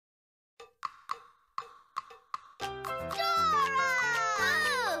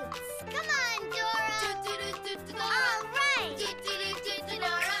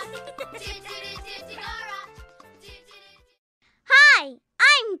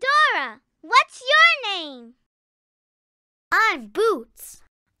What's your name? I'm Boots.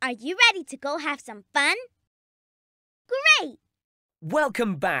 Are you ready to go have some fun? Great!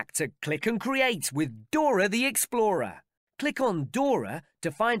 Welcome back to Click and Create with Dora the Explorer. Click on Dora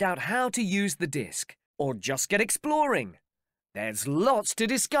to find out how to use the disc, or just get exploring. There's lots to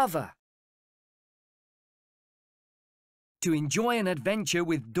discover. To enjoy an adventure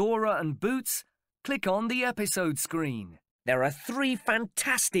with Dora and Boots, click on the episode screen. There are 3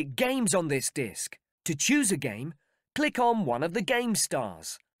 fantastic games on this disc. To choose a game, click on one of the game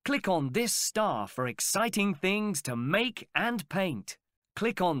stars. Click on this star for exciting things to make and paint.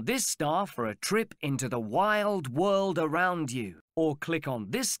 Click on this star for a trip into the wild world around you. Or click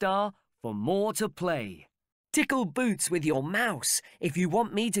on this star for more to play. Tickle Boots with your mouse if you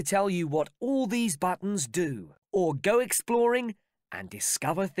want me to tell you what all these buttons do. Or go exploring and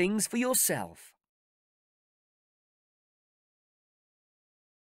discover things for yourself.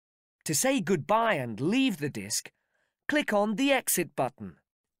 To say goodbye and leave the disc, click on the exit button.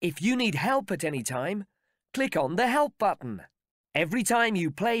 If you need help at any time, click on the help button. Every time you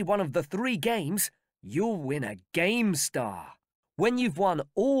play one of the 3 games, you'll win a Game Star. When you've won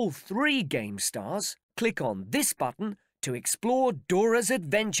all 3 Game Stars, click on this button to explore Dora's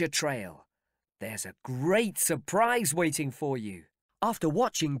adventure trail. There's a great surprise waiting for you. After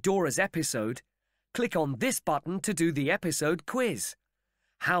watching Dora's episode, click on this button to do the episode quiz.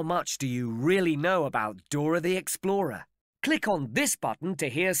 How much do you really know about Dora the Explorer? Click on this button to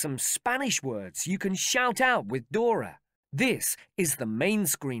hear some Spanish words you can shout out with Dora. This is the main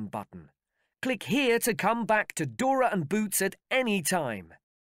screen button. Click here to come back to Dora and Boots at any time.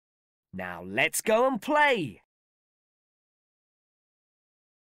 Now let's go and play!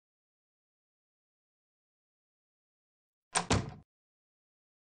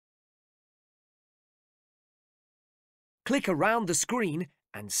 Click around the screen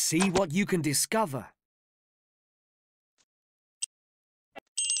and see what you can discover.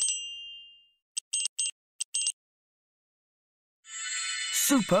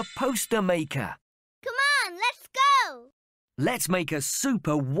 Super Poster Maker. Come on, let's go! Let's make a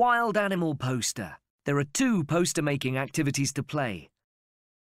super wild animal poster. There are 2 poster making activities to play.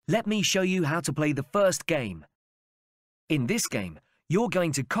 Let me show you how to play the first game. In this game, you're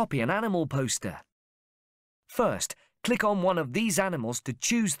going to copy an animal poster. First, click on one of these animals to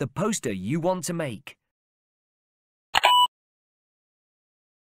choose the poster you want to make.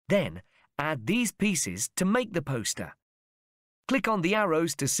 Then, add these pieces to make the poster. Click on the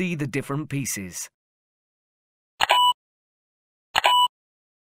arrows to see the different pieces.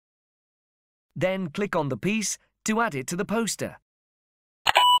 Then click on the piece to add it to the poster.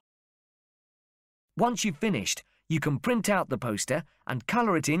 Once you've finished, you can print out the poster and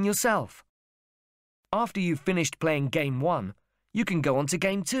colour it in yourself. After you've finished playing Game 1, you can go on to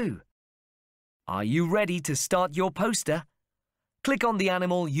Game 2. Are you ready to start your poster? Click on the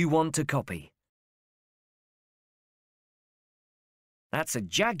animal you want to copy. That's a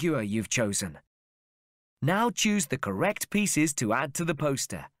jaguar you've chosen. Now choose the correct pieces to add to the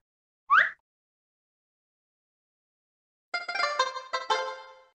poster.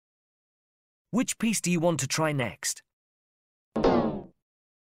 Which piece do you want to try next?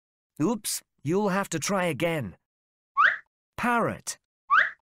 Oops, you'll have to try again. Parrot.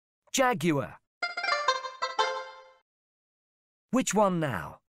 Jaguar. Which one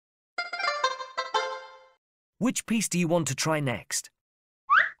now? Which piece do you want to try next?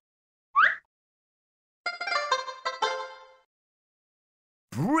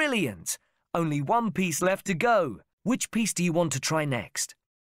 Brilliant! Only 1 piece left to go. Which piece do you want to try next?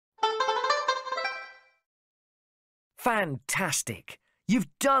 Fantastic! You've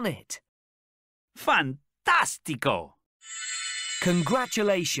done it! Fantastico!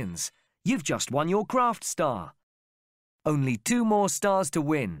 Congratulations! You've just won your craft star. Only 2 more stars to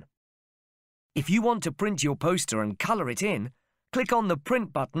win. If you want to print your poster and colour it in, click on the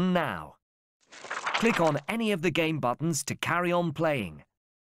print button now. Click on any of the game buttons to carry on playing.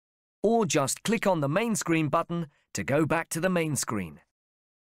 Or just click on the main screen button to go back to the main screen.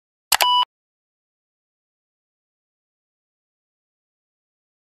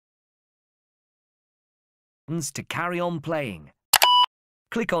 To carry on playing.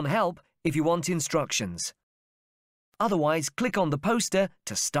 Click on Help if you want instructions. Otherwise, click on the poster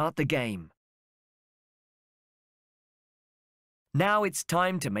to start the game. Now it's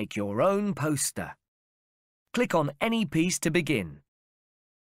time to make your own poster. Click on any piece to begin.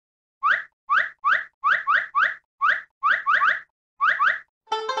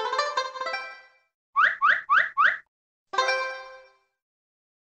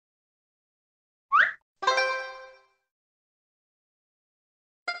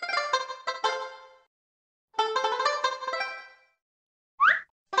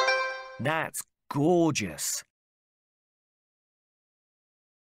 That's gorgeous.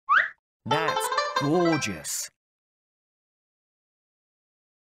 That's gorgeous.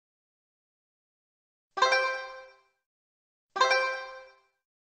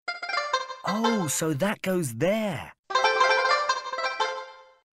 Oh, so that goes there.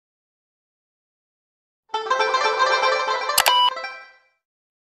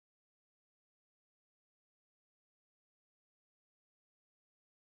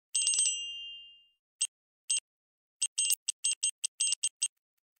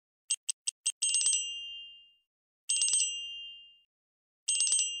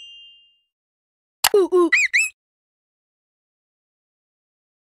 Ooh, ooh.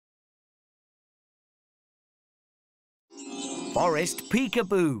 Forest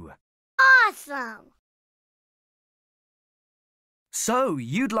peekaboo. Awesome! So,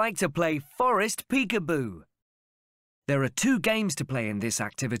 you'd like to play Forest Peekaboo. There are 2 games to play in this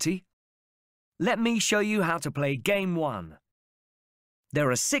activity. Let me show you how to play Game 1.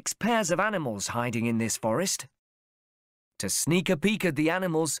 There are 6 pairs of animals hiding in this forest. To sneak a peek at the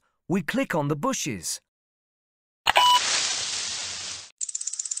animals, we click on the bushes.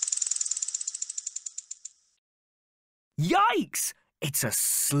 Yikes! It's a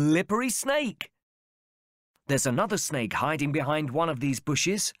slippery snake. There's another snake hiding behind one of these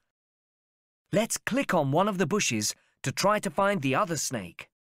bushes. Let's click on one of the bushes to try to find the other snake.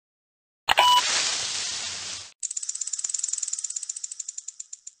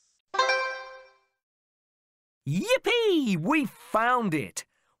 Yippee! We found it!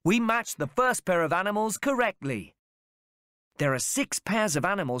 We matched the first pair of animals correctly. There are 6 pairs of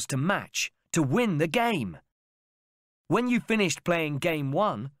animals to match to win the game. When you've finished playing Game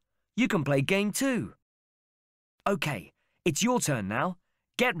 1, you can play Game 2. OK, it's your turn now.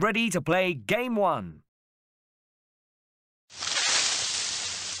 Get ready to play Game 1.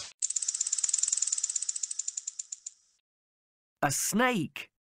 A snake.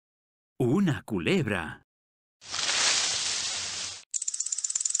 Una culebra.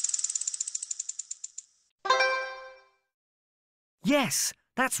 Yes,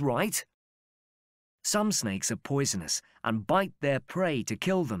 that's right. Some snakes are poisonous and bite their prey to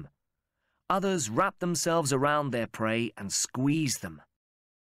kill them. Others wrap themselves around their prey and squeeze them.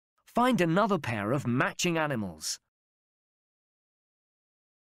 Find another pair of matching animals.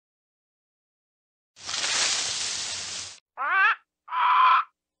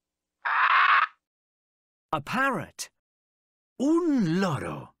 A parrot. Un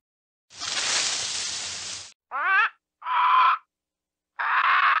loro.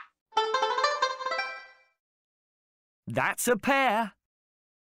 That's a pair.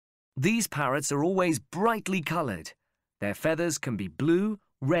 These parrots are always brightly coloured. Their feathers can be blue,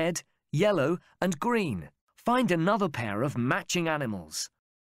 red, yellow and green. Find another pair of matching animals.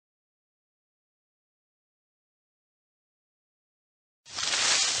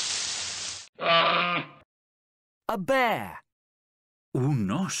 A bear. Un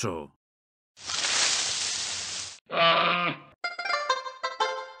oso.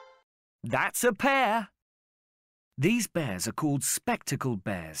 That's a pair. These bears are called spectacled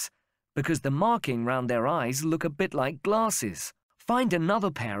bears because the marking round their eyes look a bit like glasses. Find another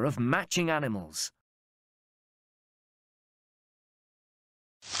pair of matching animals.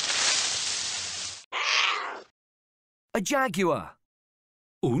 A jaguar.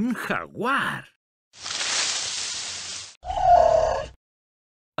 Un jaguar.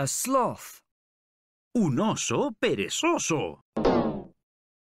 A sloth. Un oso perezoso.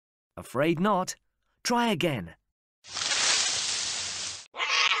 Afraid not. Try again.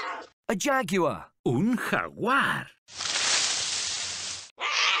 A jaguar. Un jaguar.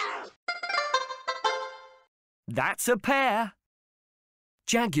 That's a pair.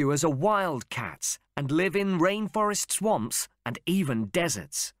 Jaguars are wild cats and live in rainforest swamps and even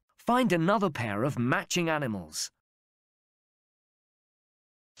deserts. Find another pair of matching animals.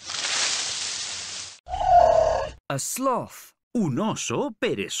 A sloth. Un oso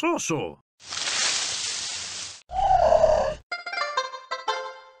perezoso.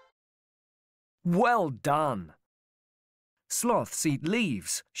 Well done. Sloths eat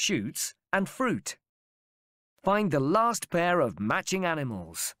leaves, shoots and fruit. Find the last pair of matching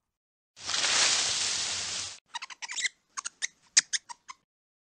animals.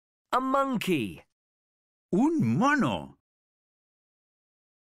 A monkey. Un mono.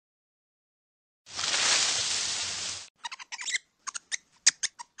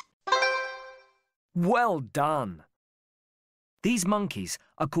 Well done. These monkeys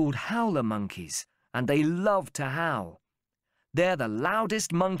are called howler monkeys, and they love to howl. They're the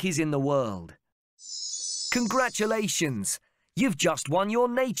loudest monkeys in the world. Congratulations! You've just won your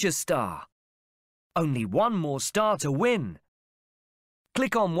nature star. Only one more star to win.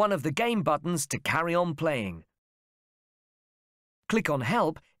 Click on one of the game buttons to carry on playing. Click on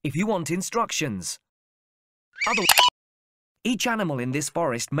Help if you want instructions. Each animal in this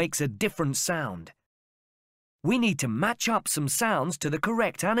forest makes a different sound. We need to match up some sounds to the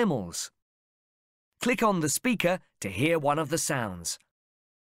correct animals. Click on the speaker to hear one of the sounds.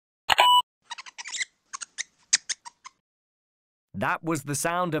 That was the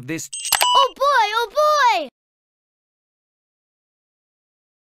sound of this. Oh boy! Oh boy!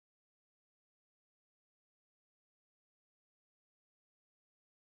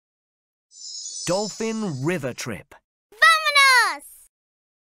 Dolphin river trip. Vámonos!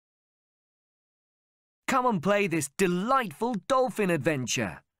 Come and play this delightful dolphin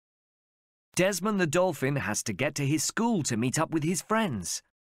adventure. Desmond the dolphin has to get to his school to meet up with his friends.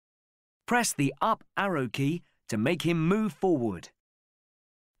 Press the up arrow key to make him move forward.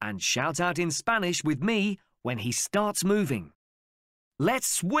 And shout out in Spanish with me when he starts moving. Let's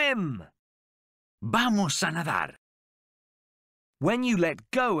swim! Vamos a nadar. When you let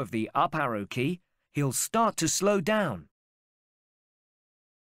go of the up arrow key, he'll start to slow down.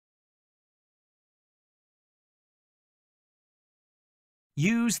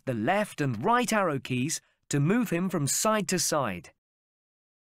 Use the left and right arrow keys to move him from side to side.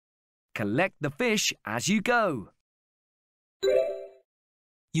 Collect the fish as you go.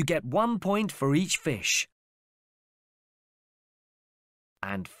 You get 1 point for each fish.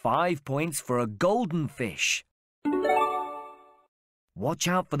 And 5 points for a golden fish. Watch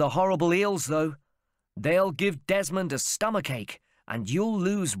out for the horrible eels, though. They'll give Desmond a stomachache, and you'll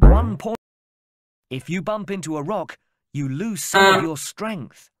lose 1 point. If you bump into a rock, you lose some of your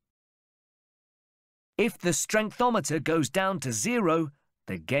strength. If the strengthometer goes down to 0,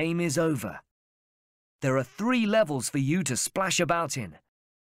 the game is over. There are 3 levels for you to splash about in.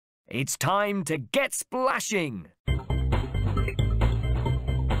 It's time to get splashing!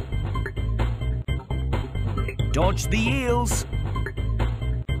 Dodge the eels!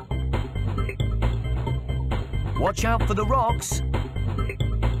 Watch out for the rocks!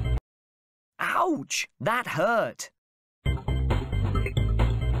 Ouch! That hurt!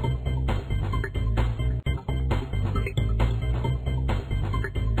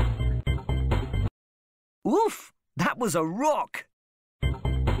 Oof! That was a rock!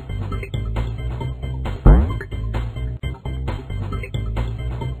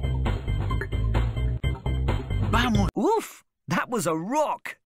 Vamos. Oof! That was a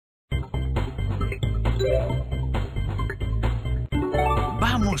rock!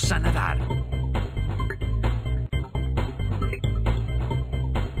 Vamos a nadar.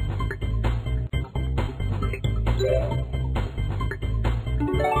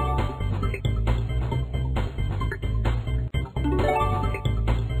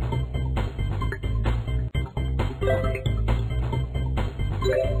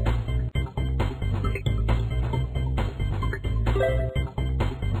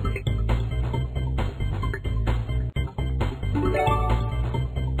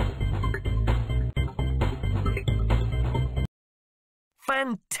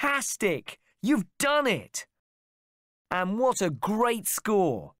 Fantastic! You've done it! And what a great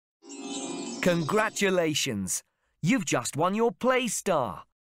score! Congratulations! You've just won your Play Star.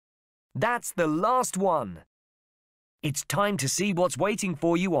 That's the last one. It's time to see what's waiting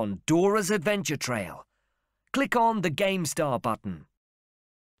for you on Dora's Adventure Trail. Click on the Game Star button.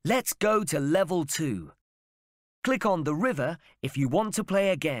 Let's go to Level 2. Click on the river if you want to play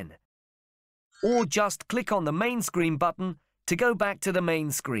again. Or just click on the main screen button to go back to the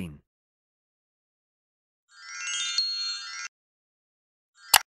main screen.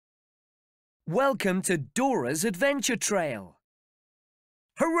 Welcome to Dora's Adventure Trail.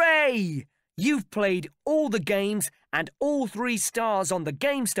 Hooray! You've played all the games and all 3 stars on the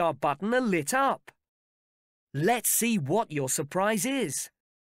Game Star button are lit up. Let's see what your surprise is.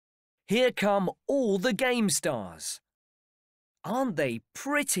 Here come all the Game Stars. Aren't they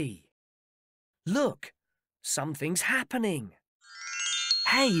pretty? Look, something's happening.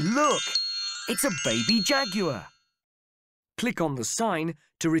 Hey, look! It's a baby jaguar. Click on the sign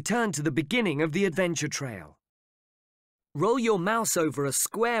to return to the beginning of the adventure trail. Roll your mouse over a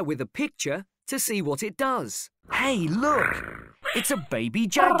square with a picture to see what it does. Hey, look! It's a baby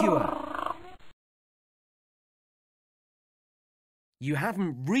jaguar. You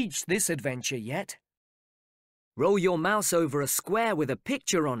haven't reached this adventure yet. Roll your mouse over a square with a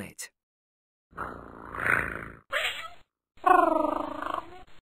picture on it.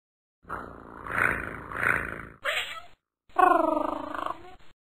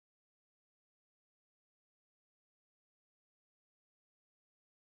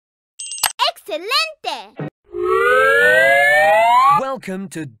 ¡Excelente! Welcome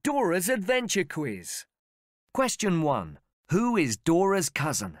to Dora's Adventure Quiz. Question 1. Who is Dora's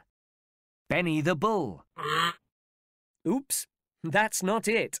cousin? Benny the Bull. Oops, that's not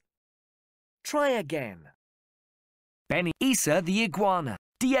it. Try again. Benny. Isa the Iguana.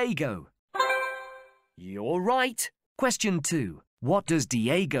 Diego. You're right. Question 2. What does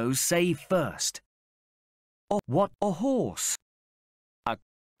Diego say first? What? A horse.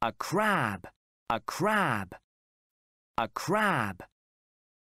 A crab. A crab. A crab.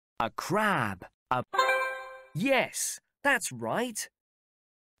 A crab. Yes, that's right.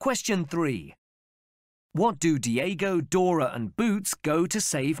 Question 3. What do Diego, Dora and Boots go to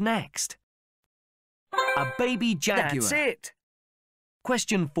save next? A baby jaguar. That's it.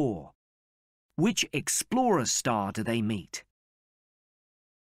 Question 4. Which explorer star do they meet?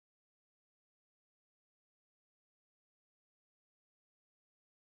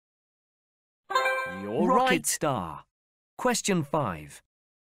 You're right. Rocket star. Question 5.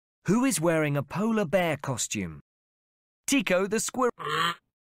 Who is wearing a polar bear costume? Tico the squirrel.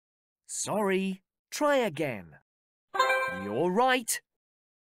 Sorry, try again. You're right.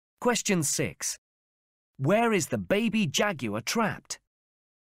 Question 6. Where is the baby jaguar trapped?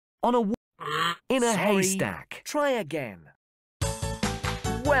 On a in a haystack. Try again.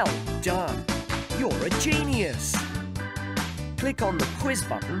 Well done. You're a genius. Click on the quiz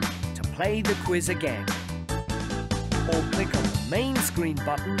button to play the quiz again. Or click on the main screen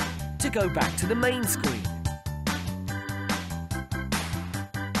button to go back to the main screen.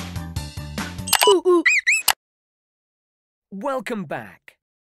 Welcome back.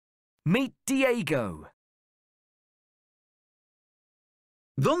 Meet Diego.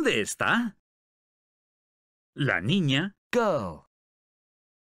 ¿Dónde está? La niña. Girl.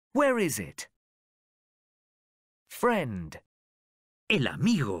 Where is it? Friend. El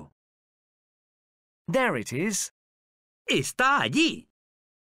amigo. There it is. Está allí.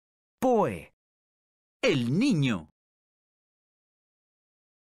 Boy. El niño.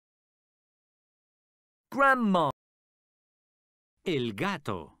 Grandma. El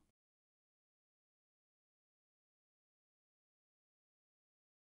gato.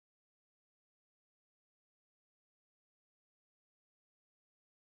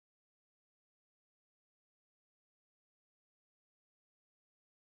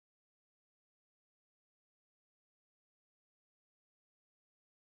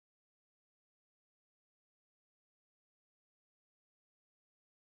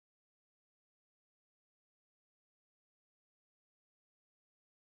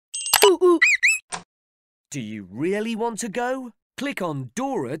 Do you really want to go? Click on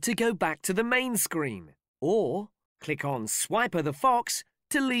Dora to go back to the main screen. Or click on Swiper the Fox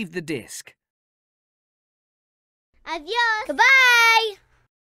to leave the disc. Adiós. Goodbye.